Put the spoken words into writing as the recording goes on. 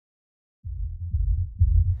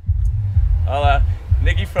Well,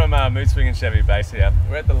 Nicky from Mood Swing and Chevy Bass here.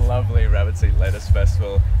 We're at the lovely Rabbit Seat Lettuce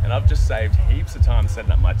Festival, and I've just saved heaps of time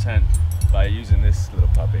setting up my tent by using this little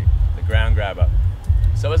puppy, the GroundGrabba.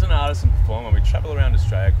 So as an artist and performer, we travel around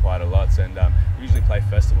Australia quite a lot, and we usually play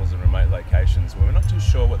festivals in remote locations where we're not too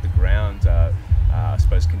sure what the ground I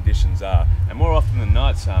suppose conditions are, and more often than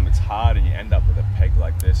not it's hard and you end up with a peg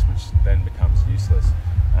like this, which then becomes useless.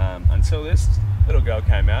 Until this little girl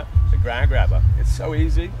came out, the GroundGrabba. It's so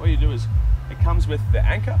easy. All you do is, it comes with the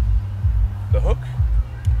anchor, the hook,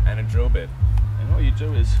 and a drill bit, and all you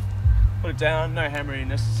do is put it down, no hammering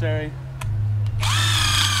necessary.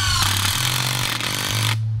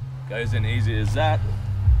 Goes in easy as that.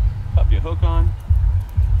 Pop your hook on,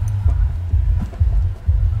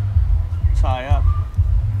 tie up,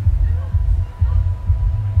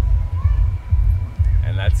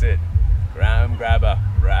 and that's it.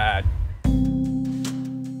 GroundGrabba, rad.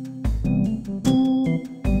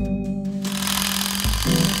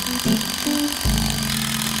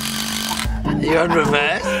 You're on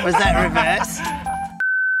reverse? Was that reverse?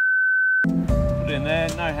 Put it in there,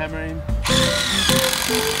 no hammering.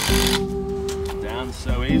 Down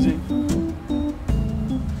so easy.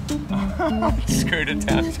 Screwed it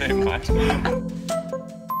down too much.